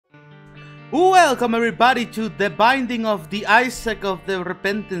Welcome everybody to the binding of the Isaac of the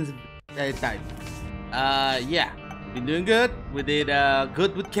Repentance type. Yeah, been doing good. We did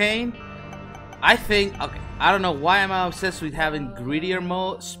good with Cain. I think, okay, I don't know why I'm obsessed with having Greedier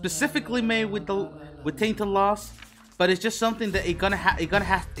Mode, specifically made with Tainted Lost, but it's just something that it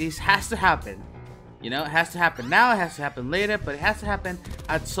has to happen. You know, it has to happen now, it has to happen later, but it has to happen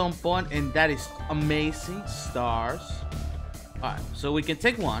at some point, and that is amazing. Stars. Alright, so we can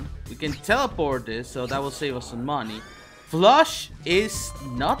take one. We can teleport this, so that will save us some money. Flush is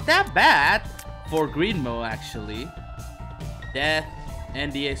not that bad for Greed Mode, actually. Death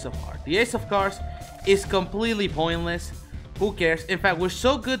and the Ace of Cards. The Ace of Cards is completely pointless. Who cares? In fact, we're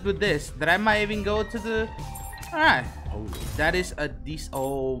so good with this that I might even go to the... Alright. Oh, that is a decent...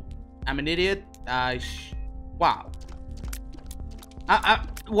 Oh, I'm an idiot. Wow.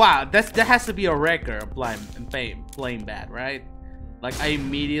 Wow, that has to be a record playing bad, right? Like, I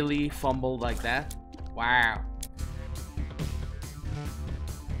immediately fumbled like that. Wow.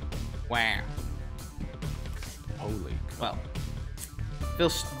 Wow. Holy. Well,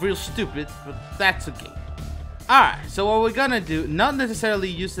 feels real stupid, but that's okay. Alright, so what we're gonna do, not necessarily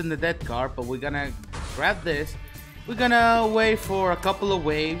using the dead card, but we're gonna grab this. We're gonna wait for a couple of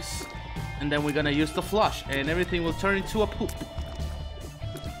waves, and then we're gonna use the flush, and everything will turn into a poop.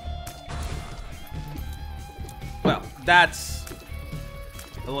 Well, that's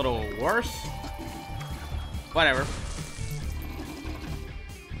a little worse. Whatever.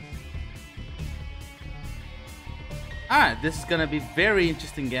 Alright, this is gonna be very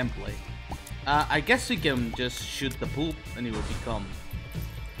interesting gameplay. I guess we can just shoot the poop and it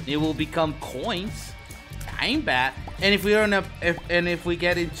will become coins. That ain't bad. And if we are if we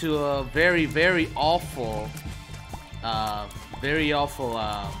get into a very awful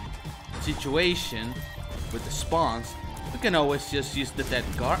situation with the spawns, we can always just use the dead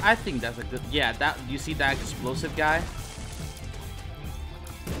card. I think that's a good... Yeah, that... You see that explosive guy?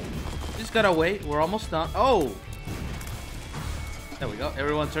 Just gotta wait. We're almost done. Oh! There we go.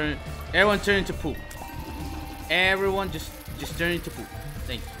 Everyone turn into poop. Everyone just turn into poop.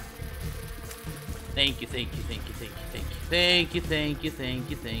 Thank you. Thank you, thank you, thank you, thank you, thank you. Thank you, thank you, thank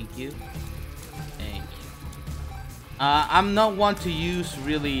you, thank you. Thank you. I'm not one to use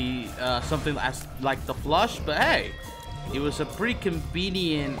really something as like the flush, but hey, it was a pretty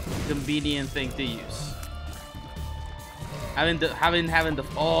convenient thing to use. Having the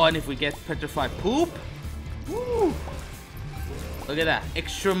oh, and if we get petrified poop, woo! Look at that,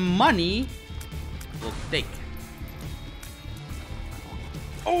 extra money. We'll take.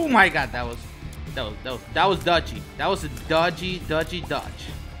 Oh my God, that was dodgy. That was a dodgy dodge.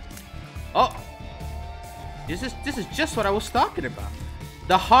 Oh. This is just what I was talking about.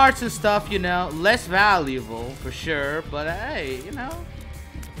 The hearts and stuff, you know, less valuable for sure, but hey, you know.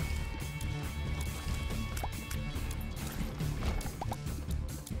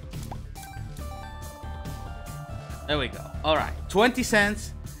 There we go. All right, 20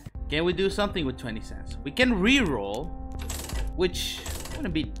 cents. Can we do something with 20 cents? We can re-roll, which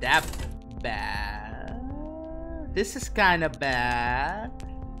wouldn't be that bad. This is kind of bad.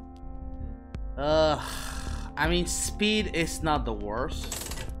 I mean, speed is not the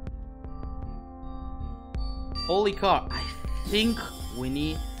worst. Holy car, I think we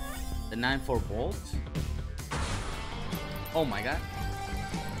need the 9-4 bolt. Oh my God.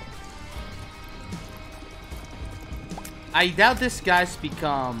 I doubt this guy's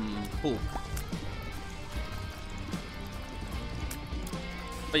become poop.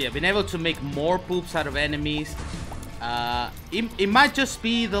 But yeah, being able to make more poops out of enemies. It might just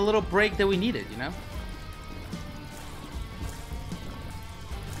be the little break that we needed, you know?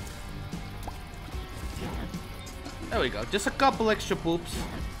 There we go. Just a couple extra poops.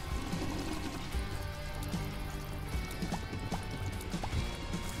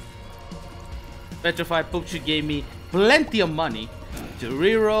 Petrified poop should gave me plenty of money to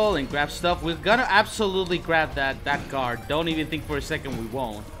reroll and grab stuff. We're gonna absolutely grab that card. Don't even think for a second we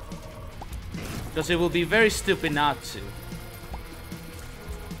won't. Because it will be very stupid not to.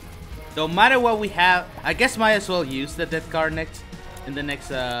 No matter what we have, I guess might as well use the death card in the next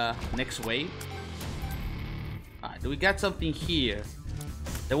wave. Alright, do we got something here?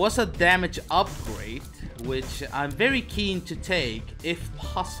 There was a damage upgrade, which I'm very keen to take, if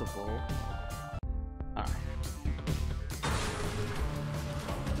possible. Alright.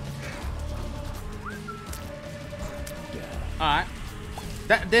 Alright.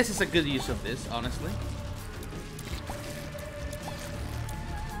 This is a good use of this, honestly.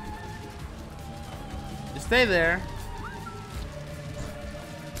 Just stay there.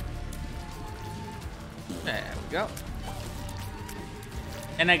 There we go.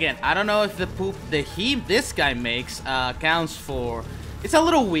 And again, I don't know if the poop this guy makes counts for... It's a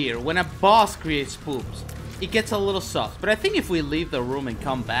little weird. When a boss creates poops, it gets a little soft. But I think if we leave the room and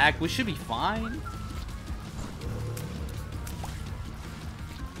come back, we should be fine.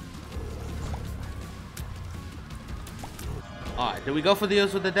 Alright, do we go for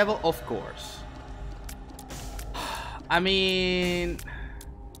deals with the devil? Of course. I mean...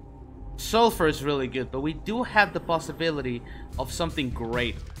 Sulfur is really good, but we do have the possibility of something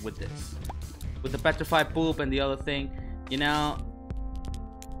great with this. With the petrified poop and the other thing, you know...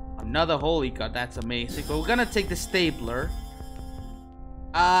 Another holy god, that's amazing. But we're gonna take the stapler.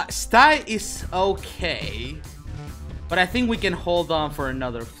 Sty is okay. But I think we can hold on for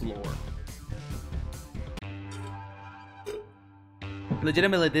another floor.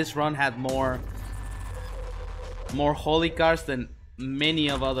 Legitimately, this run had more holy cards than many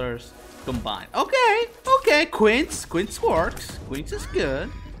of others combined. Okay, okay, Quince works. Quince is good.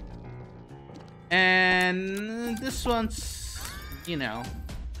 And this one's, you know,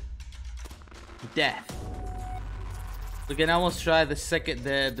 death. We can almost try the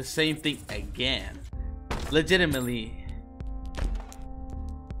same thing again. Legitimately.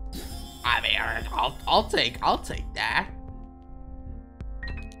 I mean, I'll take that.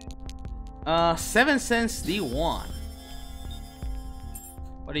 7 cents D1.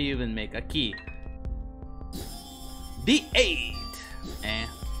 What do you even make? A key. D8. Eh.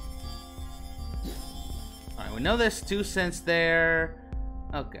 Alright, we know there's 2 cents there.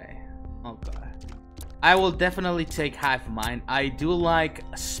 Okay. Okay. I will definitely take half mine. I do like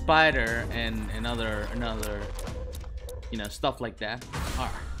spider and another, you know, stuff like that.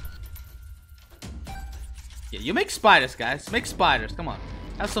 Alright. Yeah, you make spiders, guys. Make spiders. Come on.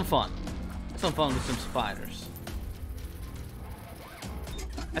 Have some fun. Have some fun with some spiders.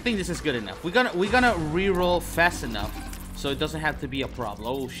 I think this is good enough. We're gonna re-roll fast enough so it doesn't have to be a problem.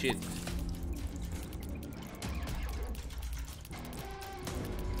 Oh shit.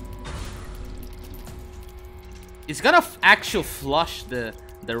 It's gonna actually flush the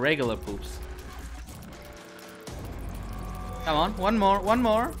regular poops. Come on, one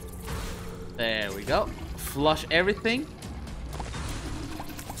more. There we go. Flush everything.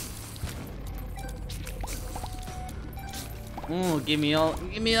 Ooh, give me all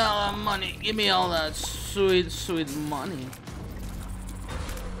that money. Give me all that sweet money.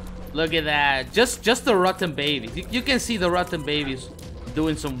 Look at that. Just the rotten babies. You can see the rotten babies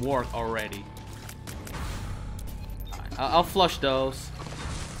doing some work already. Right, I'll flush those.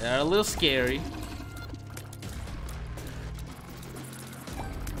 They're a little scary.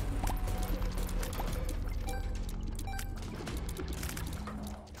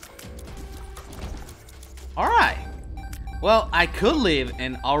 Alright. Well, I could leave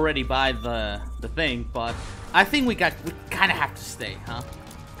and already buy the thing, but I think we kind of have to stay, huh?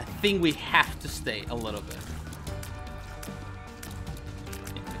 I think we have to stay a little bit.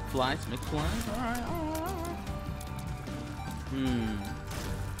 Yeah, make flies. Alright.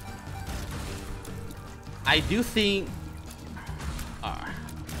 I do think... Alright,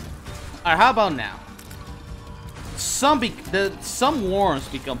 how about now? Some worms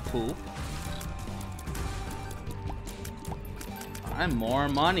become poop. And more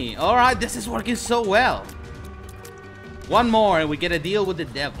money. Alright, this is working so well. One more and we get a deal with the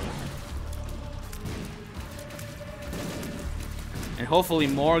devil. And hopefully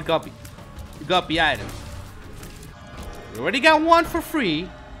more guppy items. We already got one for free.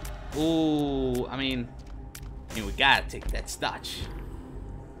 Ooh, I mean we gotta take that stutch.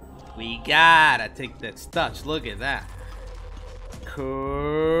 We gotta take that stutch. Look at that.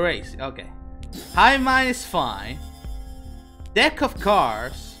 Crazy. Okay. High mine is fine. Deck of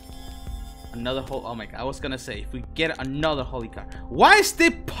cards. Another whole. Oh my god, I was gonna say if we get another holy card. Why is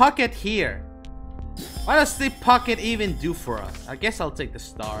the pocket here? What does the pocket even do for us? I guess I'll take the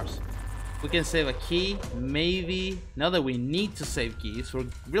stars. We can save a key, maybe. Now that we need to save keys, we're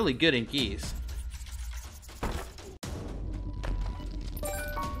really good in keys.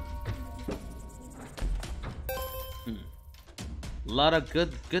 A lot of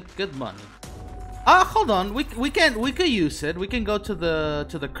good money. Hold on. We could use it. We can go to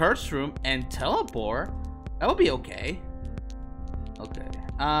the curse room and teleport. That would be okay. Okay.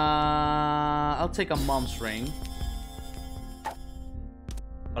 I'll take a mom's ring.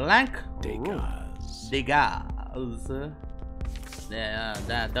 Blank. Degas. Yeah,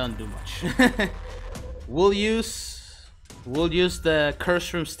 that don't do much. We'll use the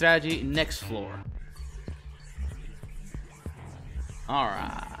curse room strategy next floor. All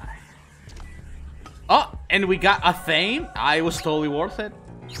right. Oh, and we got a theme. It was totally worth it.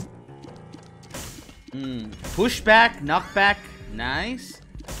 Pushback, knockback, nice.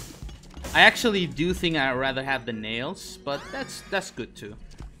 I actually do think I'd rather have the nails, but that's good too.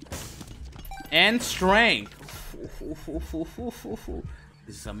 And strength.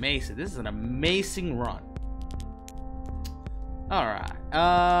 This is amazing. This is an amazing run.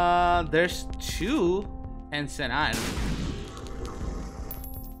 Alright. There's 2 Ensign items.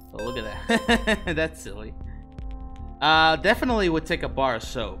 Oh, look at that. That's silly. Definitely would take a bar of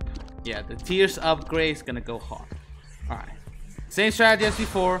soap. Yeah, the tiers upgrade is gonna go hard. Alright. Same strategy as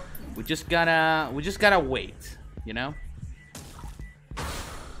before. We just gotta wait, you know?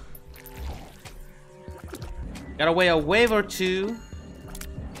 Gotta wait a wave or 2.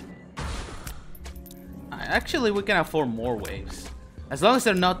 Actually, we can afford more waves. As long as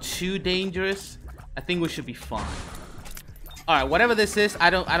they're not too dangerous, I think we should be fine. Alright, whatever this is, I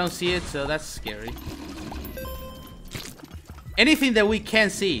don't see it, so that's scary. Anything that we can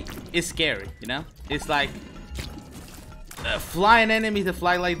see is scary, you know? It's like flying enemies that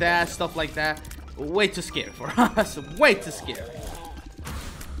fly like that, stuff like that. Way too scary for us. Way too scary.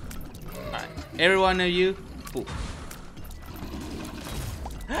 Alright, every one of you. Ooh.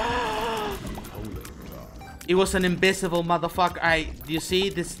 It was an invisible motherfucker. Do you see?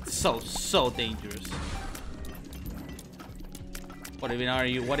 This is so dangerous. What even are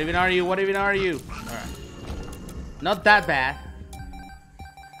you? What even are you? What even are you? Alright. Not that bad.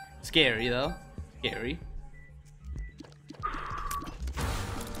 Scary though. Scary.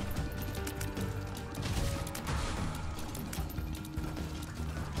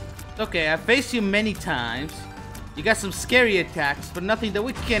 Okay, I've faced you many times. You got some scary attacks, but nothing that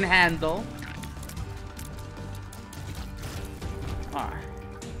we can handle. Alright.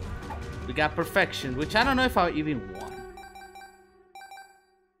 We got perfection, which I don't know if I even want.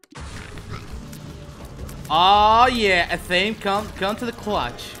 Oh yeah, a thing, come to the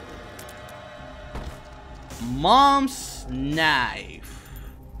clutch. Mom's knife.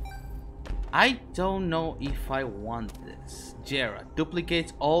 I don't know if I want this. Jera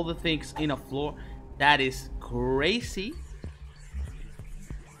duplicates all the things in a floor. That is crazy.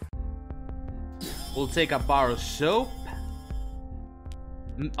 We'll take a bar of soap.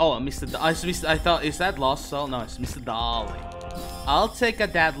 Oh, Mr. I thought, is that lost soul? No, it's Mr. Dolly. I'll take a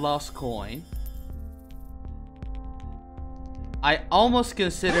that lost coin. I almost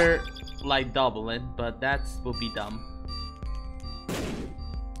consider like double it, but that would be dumb.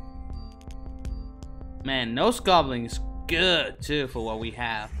 Man, Nose Goblin is good too for what we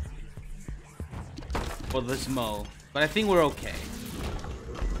have for this mode, but I think we're okay.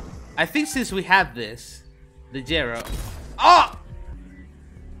 I think since we have this, the Jera. Oh!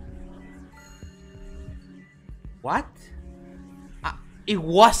 What? It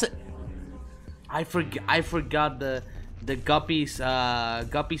wasn't. I forgot the Guppy's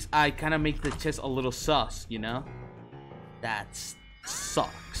Guppy's eye kind of make the chest a little sus, you know? That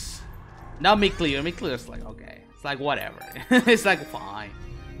sucks. Now Miclear's like okay, it's like whatever. It's like fine,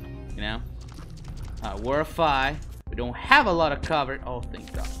 you know. We're a 5. We don't have a lot of cover. Oh,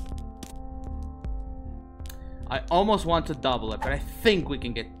 thank God. I almost want to double it, but I think we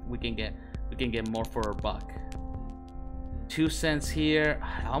can get more for our buck. 2 cents here.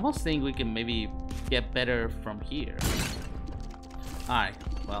 I almost think we can maybe get better from here. Alright,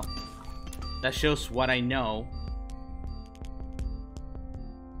 well, that shows what I know.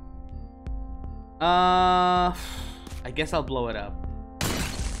 I guess I'll blow it up.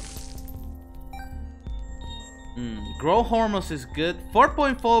 Grow Hormones is good.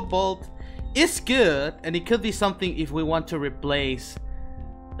 4.4 volt is good, and it could be something if we want to replace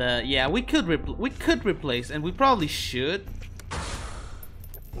the. Yeah, we could replace, and we probably should.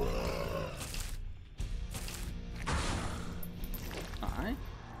 Alright.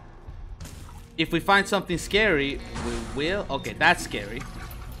 If we find something scary, we will. Okay, that's scary.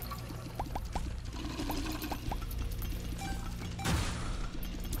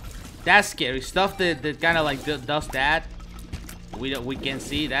 That's scary. Stuff that kind of like does that. We can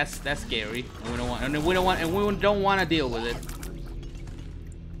see that's scary. And we don't want to deal with it.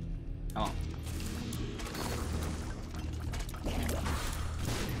 Oh.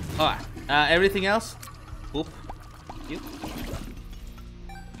 Alright. Everything else? Oop. You.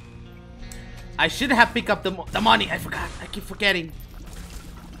 I should have picked up the money. I forgot. I keep forgetting.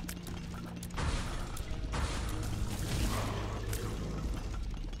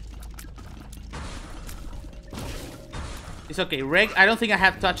 It's okay. I don't think I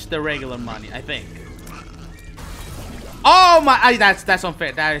have touched the regular money. I think. Oh my! That's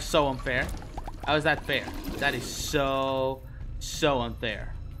unfair. That is so unfair. How is that fair? That is so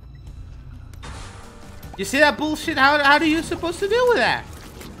unfair. You see that bullshit? How are you supposed to deal with that?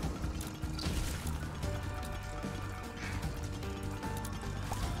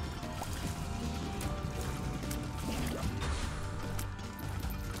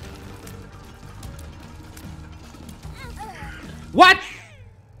 What?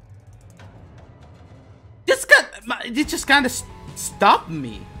 It just kind of stopped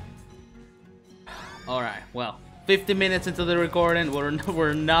me. All right, well, 50 minutes into the recording,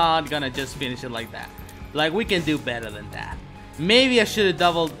 we're not gonna just finish it like that. Like, we can do better than that. Maybe I should have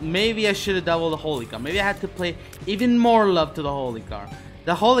doubled. Maybe I should have doubled the holy car. Maybe I had to play even more love to the holy car.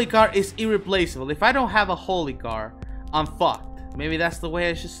 The holy car is irreplaceable. If I don't have a holy car, I'm fucked. Maybe that's the way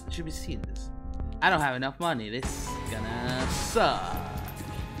I should be seeing this. I don't have enough money. This is gonna suck.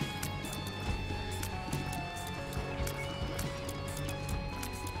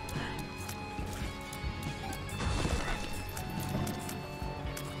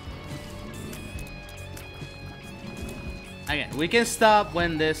 Again, we can stop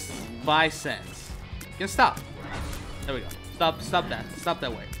when this 5 cents. We can stop. There we go. Stop that. Stop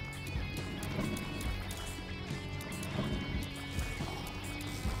that way.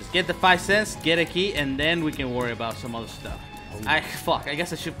 Just get the 5 cents, get a key, and then we can worry about some other stuff. Fuck, I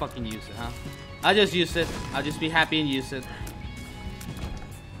guess I should fucking use it, huh? I'll just use it. I'll just be happy and use it.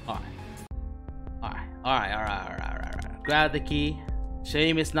 Alright. Grab the key.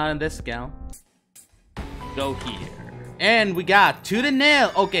 Shame it's not in this account. Go here. And we got to the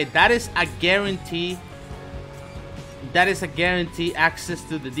nail. Okay, that is a guarantee. That is a guarantee access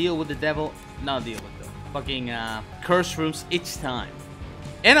to the deal with the devil. Not deal with the fucking curse rooms each time.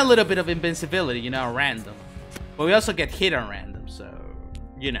 And a little bit of invincibility, you know, random. But we also get hit on random, so,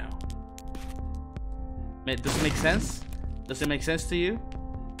 you know. Does it make sense? Does it make sense to you?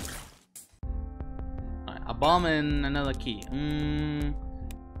 Alright, a bomb and another key.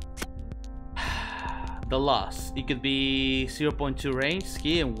 The loss. It could be 0.2 range,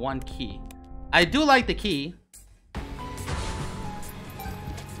 key, and 1 key. I do like the key.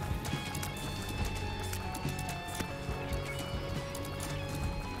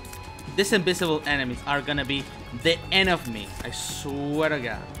 These invisible enemies are gonna be the end of me. I swear to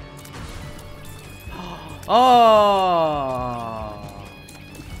God. Oh.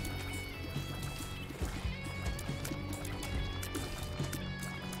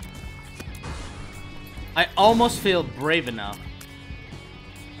 I almost feel brave enough.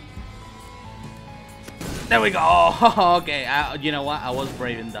 There we go. Oh, okay, you know what? I was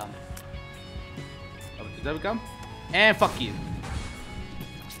brave and dumb. There we go. And fuck you.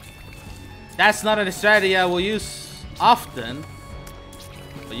 That's not a strategy I will use often.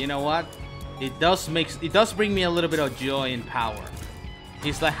 But you know what? It does bring me a little bit of joy and power.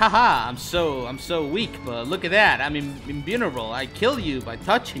 It's like, haha, I'm so weak, but look at that. I'm invulnerable. I kill you by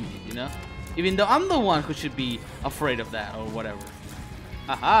touching you, you know? Even though I'm the one who should be afraid of that or whatever.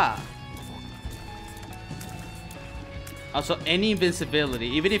 Haha. Also, any invincibility,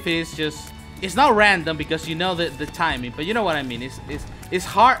 even if it's just, it's not random because you know the timing, but you know what I mean. It's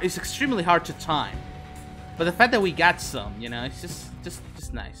hard. It's extremely hard to time. But the fact that we got some, you know, it's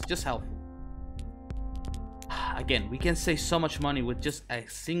just nice, just helpful. Again, we can save so much money with just a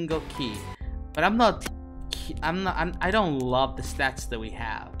single key, but I don't love the stats that we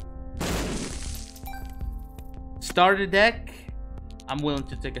have. Starter deck. I'm willing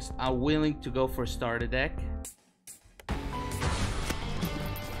to go for starter deck.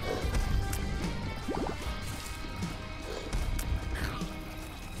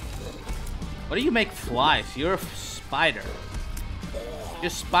 Why do you make flies? You're a spider. You're a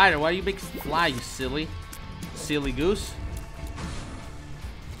spider. Why do you make fly, you silly goose?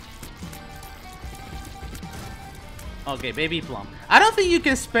 Okay, baby plum. I don't think you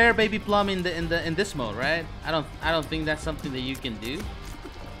can spare baby plum in this mode, right? I don't think that's something that you can do.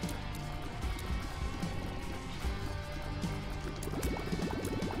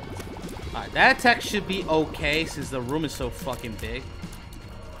 Alright, that attack should be okay since the room is so fucking big.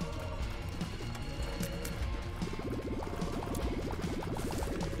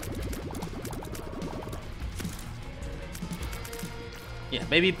 Yeah,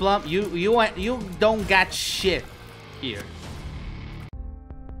 baby plum, you don't got shit here.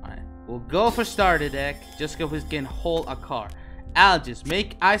 Alright, we'll go for starter deck just because we can hold a car. I'll just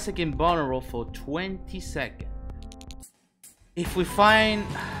make Isaac invulnerable for 20 seconds. If we find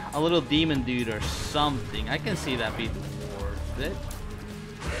a little demon dude or something, I can see that being worth it.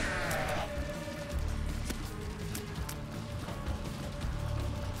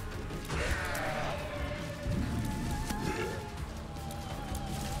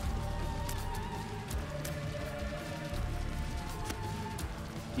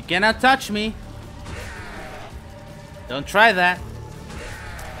 You cannot touch me. Don't try that.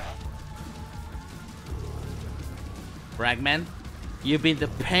 Fragment, you've been the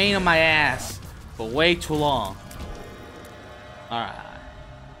pain in my ass for way too long. Alright.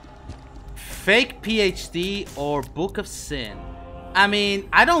 Fake PhD or Book of Sin. I mean,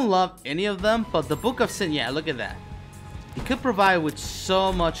 I don't love any of them, but the Book of Sin, yeah, look at that. It could provide with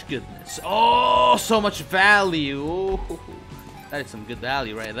so much goodness. Oh, so much value. Oh, that is some good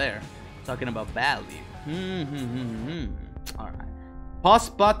value right there. Talking about value. Alright. Pause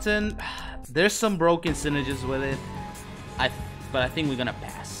button. There's some broken synergies with it. But I think we're gonna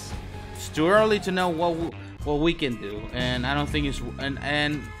pass. It's too early to know what we can do, and I don't think it's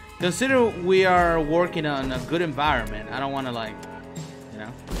and consider we are working on a good environment. I don't want to, like, you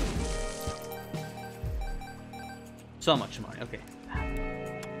know. So much money. Okay.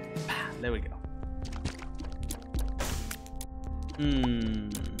 There we go.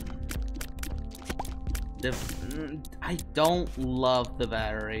 I don't love the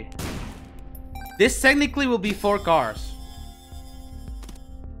battery. This technically will be 4 cars.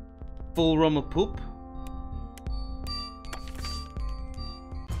 Full room of poop.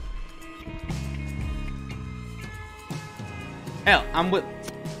 Hell, I'm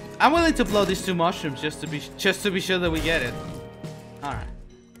willing to blow these 2 mushrooms just to be sure that we get it. All right.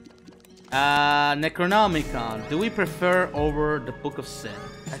 Necronomicon. Do we prefer over the Book of Sin?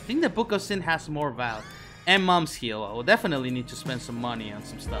 I think the Book of Sin has more value. And Mom's Heal. I will definitely need to spend some money on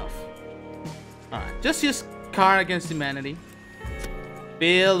some stuff. All right. Just use car against humanity.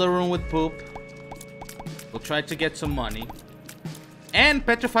 Fill the room with poop. We'll try to get some money. And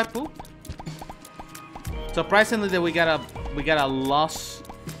petrified poop. Surprisingly, that we got a loss,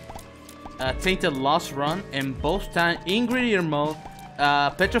 tainted loss run, and both time in Greedier Mode,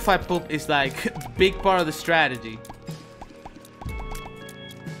 petrified poop is like big part of the strategy.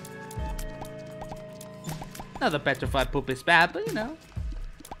 Not that petrified poop is bad, but you know,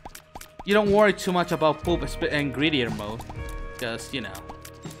 you don't worry too much about poop in Greedier Mode, because you know,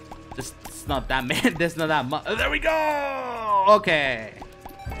 it's not that man. There's not that much. There we go. Okay.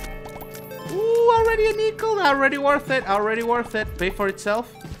 Ooh, already a nickel. Already worth it. Already worth it. Pay for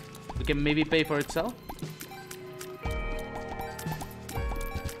itself. We can maybe pay for itself.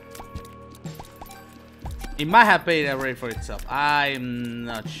 It might have paid already for itself. I'm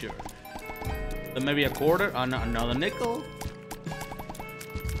not sure. So maybe a quarter. Oh, no, another nickel.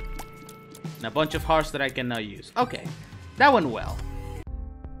 And a bunch of hearts that I cannot use. Okay, that went well.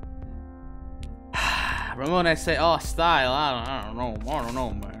 Remember when I say, oh, style? I don't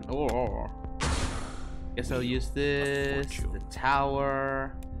know, man. Oh. Guess I'll use this. The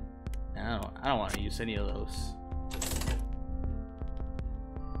tower. I don't want to use any of those.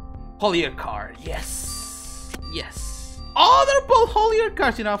 Holier card. Yes. Yes. Oh, they're both holier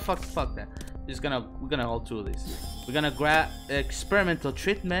cards. You know, fuck that. We're gonna hold 2 of these. We're gonna grab experimental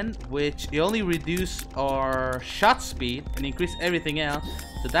treatment, which it only reduce our shot speed and increase everything else.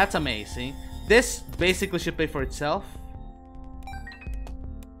 So that's amazing. This basically should pay for itself.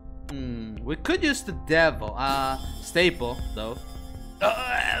 We could use the devil. Staple though.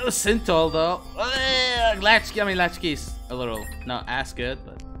 Synthol though. Latchkey. I mean, Latchkey's a little not as good,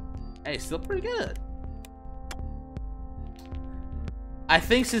 but hey, still pretty good. I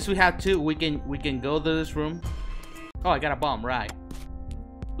think since we have 2, we can go to this room. Oh, I got a bomb, right?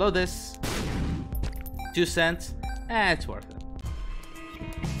 Load this. 2 cents. It's worth it.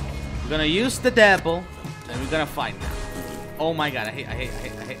 We're gonna use the devil, and we're gonna fight now. Oh my god, I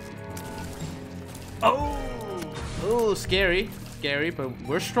hate. Oh, scary, but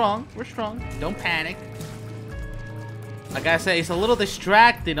we're strong. Don't panic. Like I said, it's a little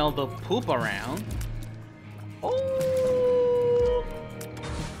distracting, all the poop around. Oh,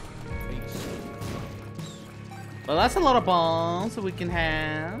 well, that's a lot of bombs that we can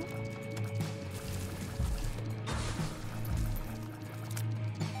have.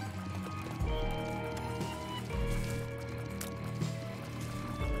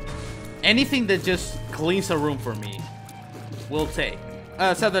 Anything that just cleans a room for me, we'll take.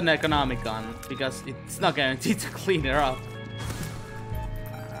 Except the Necronomicon, because it's not guaranteed to clean it up.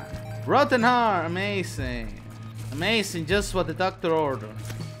 Rotten Heart, amazing. Amazing, just what the doctor ordered.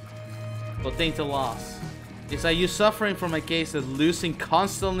 But tainted loss. Is are you suffering from a case of losing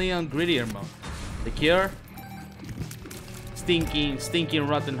constantly on Greedier Mode? The cure? Stinking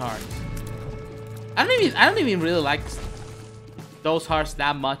rotten hearts. I don't even really like those hearts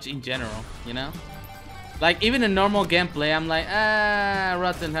that much in general, you know? Like, even in normal gameplay, I'm like,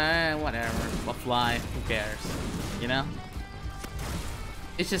 rotten heart, whatever. I'll fly, who cares? You know?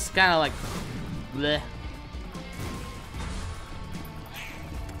 It's just kind of like, bleh.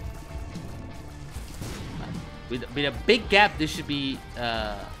 With a big gap, this should be,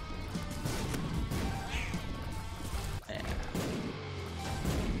 yeah.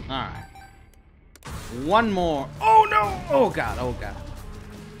 Alright. One more. Oh no! Oh god, oh god.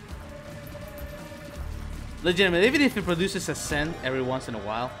 Legitimately, even if it produces a cent every once in a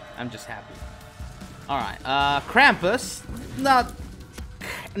while, I'm just happy. Alright, Krampus.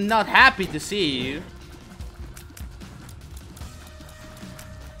 Not happy to see you.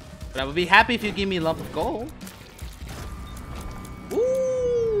 But I would be happy if you give me a lump of gold.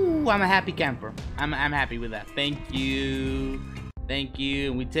 Ooh, I'm a happy camper. I'm happy with that. Thank you. Thank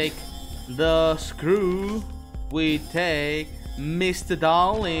you. We take the screw. We take Mr.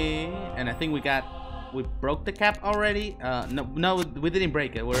 Dolly. And I think we broke the cap already. No, we didn't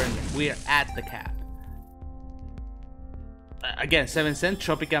break it. We're at the cap. Again, 7 cents.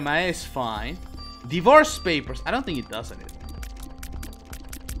 Tropica Maya is fine. Divorce papers. I don't think it does anything.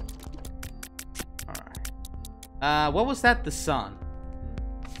 Alright. What was that? The sun.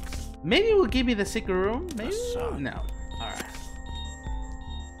 Maybe it will give me the secret room? Maybe? No. Alright.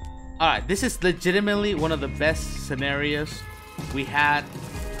 Alright, this is legitimately one of the best scenarios we had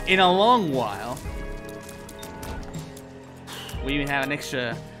in a long while. We even had an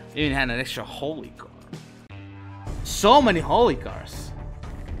extra holy car. So many holy cars.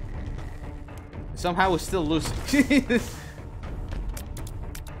 Somehow we're still losing.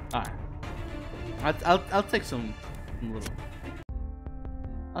 Alright. I'll take some little.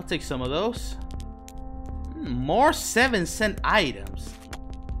 I'll take some of those. More 7-cent items.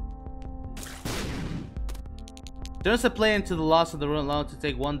 Turns the player into the loss of the room, allowed to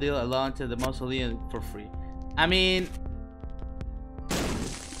take one deal, allowed to the mausoleum for free. I mean,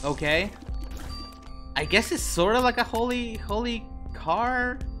 okay. I guess it's sort of like a holy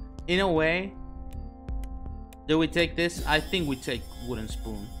car in a way. Do we take this? I think we take wooden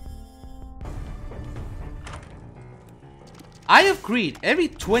spoon. Eye of Greed. Every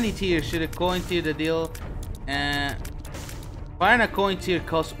 20 tiers should a coin tier the deal. Firing a coin tier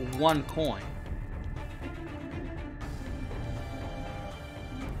costs 1 coin.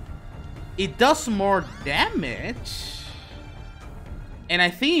 It does more damage. And I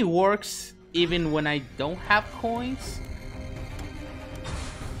think it works even when I don't have coins.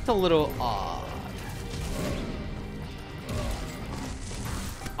 It's a little odd.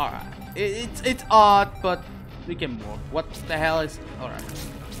 Alright. It's odd, but we can move. What the hell is... Alright.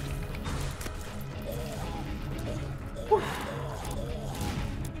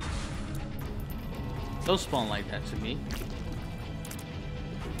 Don't spawn like that to me.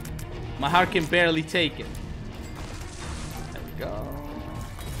 My heart can barely take it. There we go.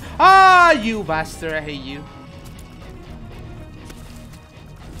 Ah, you bastard. I hate you.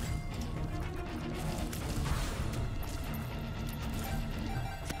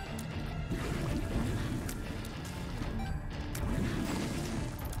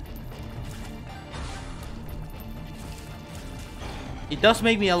 It does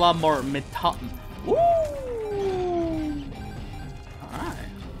make me a lot more meta. Ooh! Alright.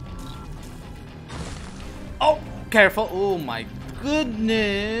 Oh, careful. Oh my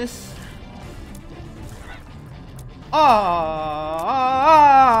goodness. Ah,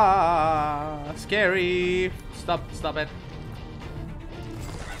 scary. Stop it.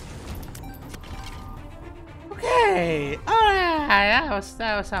 Okay. Alright,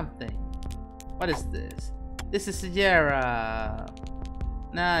 that was something. What is this? This is Sierra.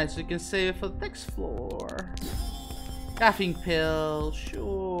 Nice, we can save it for the next floor. Caffeine pill,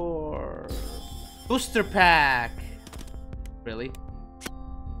 sure. Booster pack. Really?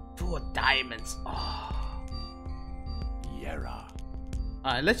 2 diamonds. Oh. Yera.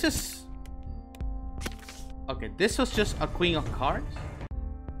 Alright, let's just. Okay, this was just a queen of cards,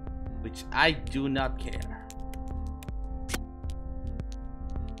 which I do not care.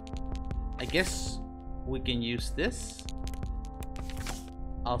 I guess we can use this.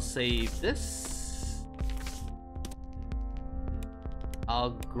 I'll save this. I'll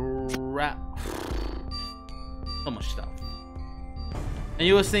grab so much stuff. And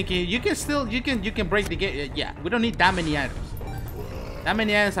you was thinking you can break the game. Yeah, we don't need that many items. That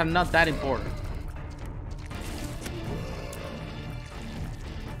many items are not that important.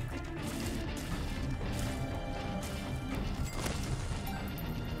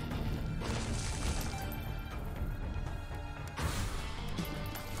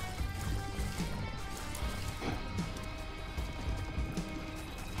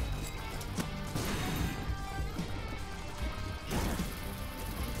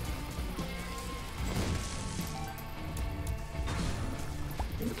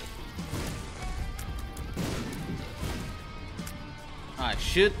 I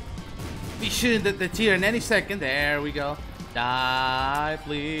should be shooting the tier in any second. There we go. Die,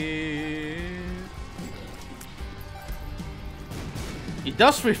 please. It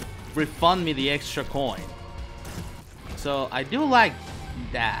does refund me the extra coin, so I do like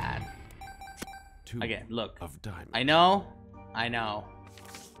that. Again, look. Of diamond. I know.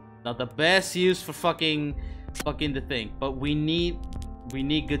 Not the best use for fucking the thing, but we need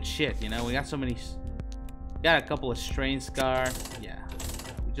good shit, you know? We got so many. Got a couple of strain scar. Yeah.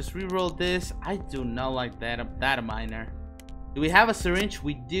 We just reroll this. I do not like that miner. Do we have a syringe?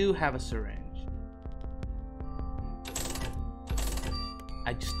 We do have a syringe.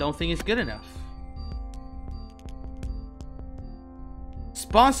 I just don't think it's good enough.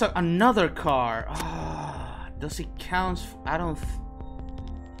 Sponsor another car. Does it count? I don't.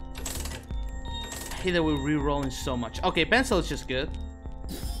 I hate that we're re-rolling so much. Okay, pencil is just good.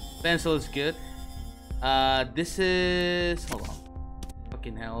 Pencil is good. This is. Hold on.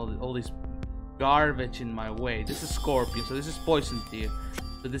 Fucking hell! All this garbage in my way. This is Scorpion, so this is poison to you.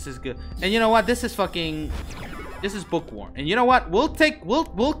 So this is good. And you know what? This is fucking. This is Bookworm. And you know what? We'll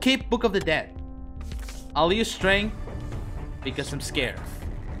keep Book of the Dead. I'll use Strength because I'm scared.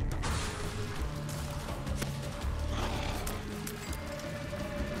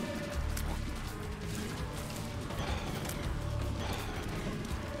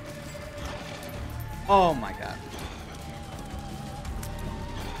 Oh my god.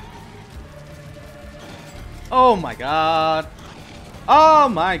 Oh my god. Oh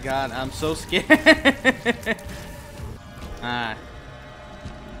my god, I'm so scared. Alright.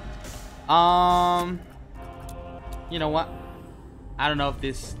 You know what? I don't know if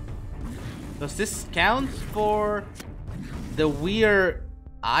this... Does this count for the weird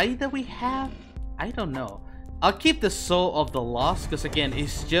eye that we have? I don't know. I'll keep the Soul of the Lost because again,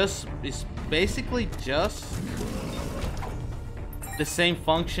 it's basically just the same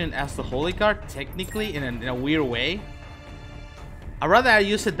function as the Holy Card, technically, in a weird way. I'd rather I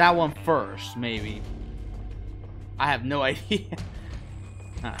use that one first, maybe. I have no idea.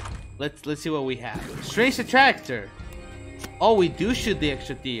 Let's see what we have. Strange Attractor. Oh, we do shoot the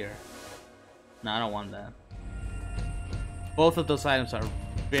extra deer. No, I don't want that. Both of those items are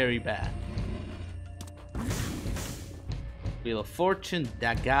very bad. Wheel of Fortune,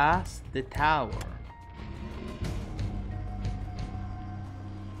 Dagas, the Tower.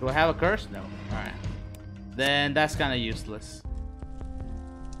 Do I have a curse? No. Alright. Then that's kind of useless.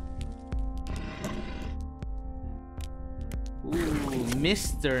 Ooh,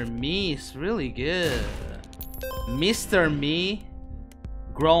 Mr. Me is really good. Mr. Me,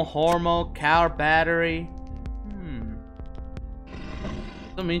 Grown Hormone, Cow Battery.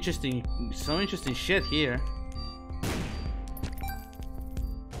 Some interesting shit here.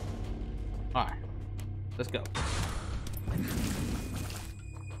 Alright, let's go.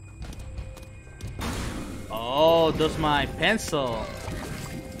 Oh, does my pencil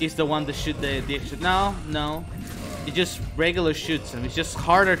is the one that shoot the extra? No. It just regular shoots them. It's just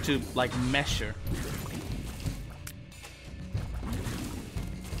harder to like measure.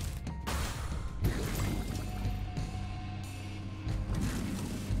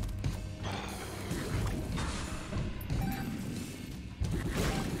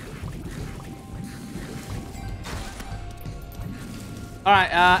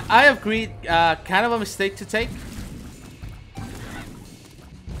 Alright, I have Greed, kind of a mistake to take.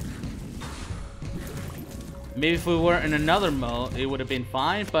 Maybe if we were in another mode, it would have been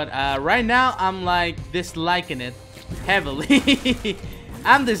fine. But right now, I'm like disliking it heavily.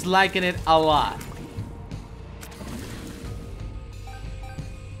 I'm disliking it a lot.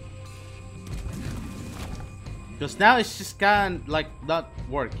 Because now it's just kind of like not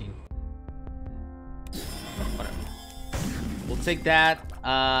working. Whatever. We'll take that.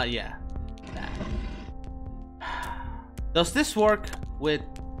 Yeah. That. Does this work with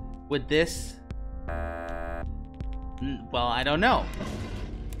this? Well, I don't know.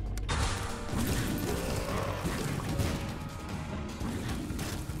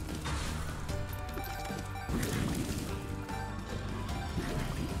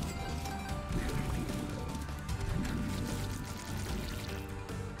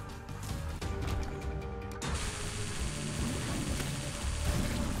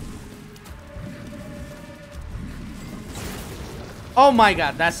 Oh my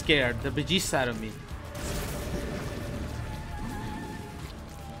god, that scared the bejesus out of me.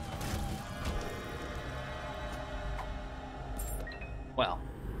 Well,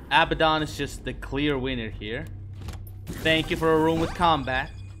 Abaddon is just the clear winner here. Thank you for a room with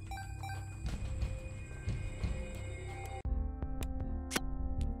combat.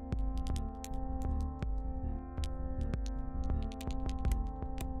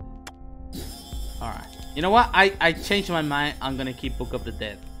 Alright. You know what? I changed my mind. I'm gonna keep Book of the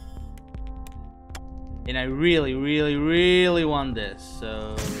Dead. And I really, really, really want this.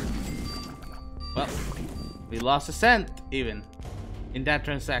 So... Well, we lost a cent even in that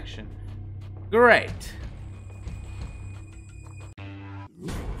transaction. Great.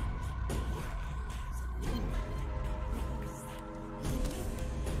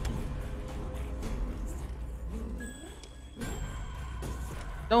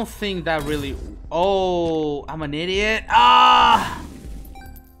 Don't think that really... Oh, I'm an idiot. Ah!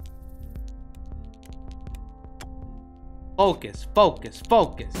 Focus, focus,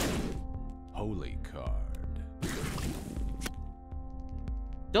 focus. Holy card.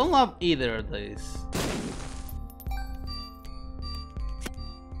 Don't love either of these.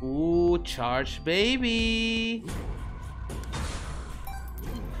 Ooh, charge baby.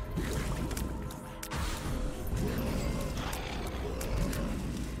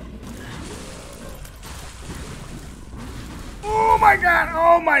 Oh my god,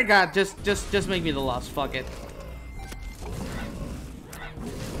 oh my god. Just make me the loss, fuck it.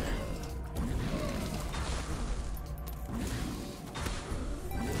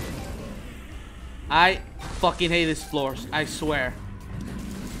 I fucking hate these floors, I swear.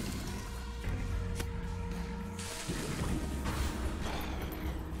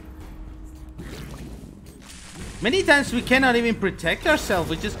 Many times we cannot even protect ourselves,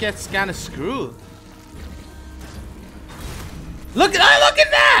 we just get kind of screwed. Look at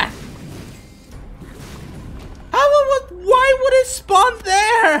that! Why would it spawn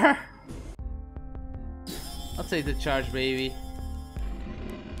there? I'll take the charge, baby.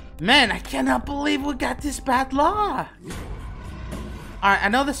 Man, I cannot believe we got this bad luck. Alright, I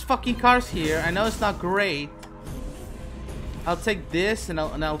know this fucking car's here. I know it's not great. I'll take this and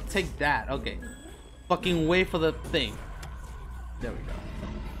I'll take that. Okay. Fucking wait for the thing. There we go.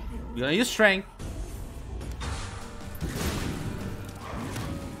 We're gonna use strength.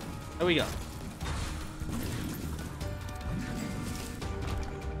 There we go.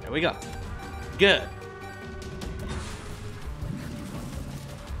 There we go. Good.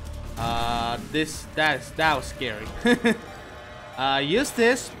 That was scary. Use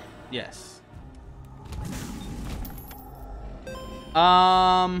this. Yes.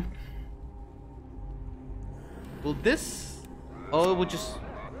 Will this? Oh, it would just.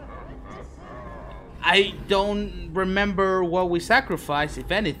 I don't remember what we sacrificed,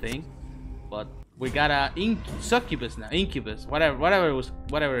 if anything, but we got a succubus now, incubus, whatever it was,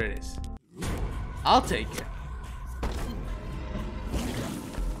 whatever it is. I'll take it.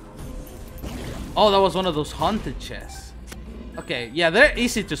 Oh, that was one of those haunted chests. Okay, yeah, they're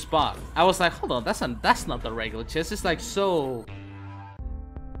easy to spot. I was like, hold on, that's not the regular chest. It's like so,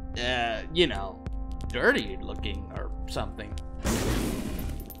 you know, dirty looking or something.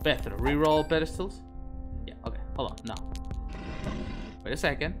 Better reroll pedestals. Yeah, okay, hold on, no. Wait a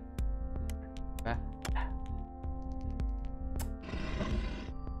second.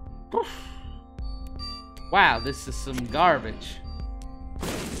 Wow, this is some garbage.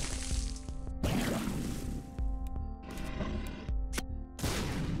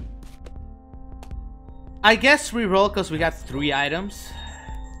 I guess reroll because we got 3 items.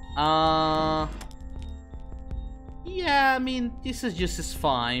 Yeah, I mean, this is just as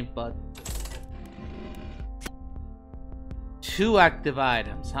fine, but 2 active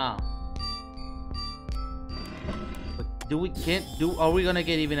items, huh? But are we gonna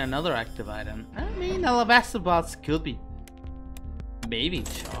get even another active item? I mean, alabaster bots could be maybe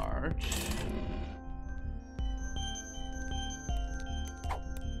charged.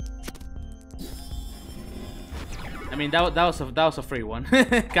 I mean, that was a free one,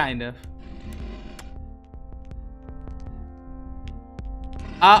 kind of.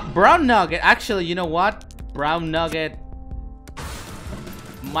 Brown nugget. Actually, you know what? Brown nugget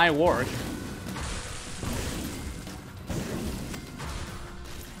might work.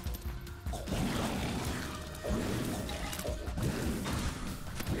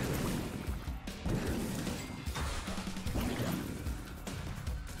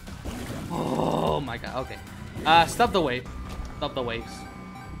 Oh my god. Okay. Stop the wave. Stop the waves.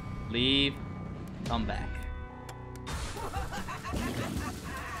 Leave. Come back.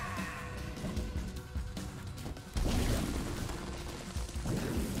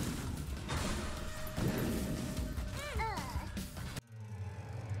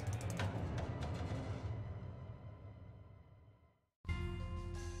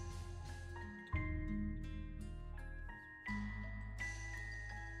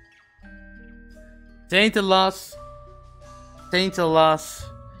 Tainted loss.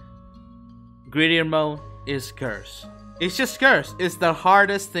 Greedier mode is curse. It's just curse. It's the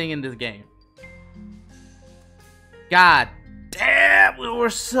hardest thing in this game. God damn, we were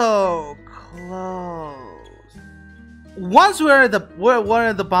so close. Once we're at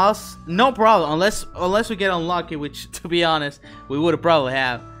the boss, no problem. Unless we get unlucky, which to be honest, we would probably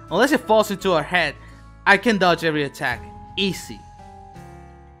have. Unless it falls into her head, I can dodge every attack. Easy.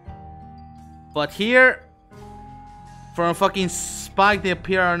 But here, from a fucking spike they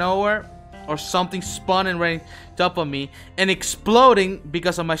appear out of nowhere, or something spawning right top of me and exploding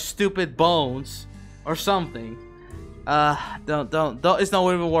because of my stupid bones or something. Don't. It's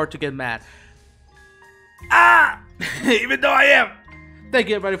not even worth to get mad. Even though I am. Thank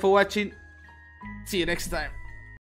you everybody for watching. See you next time.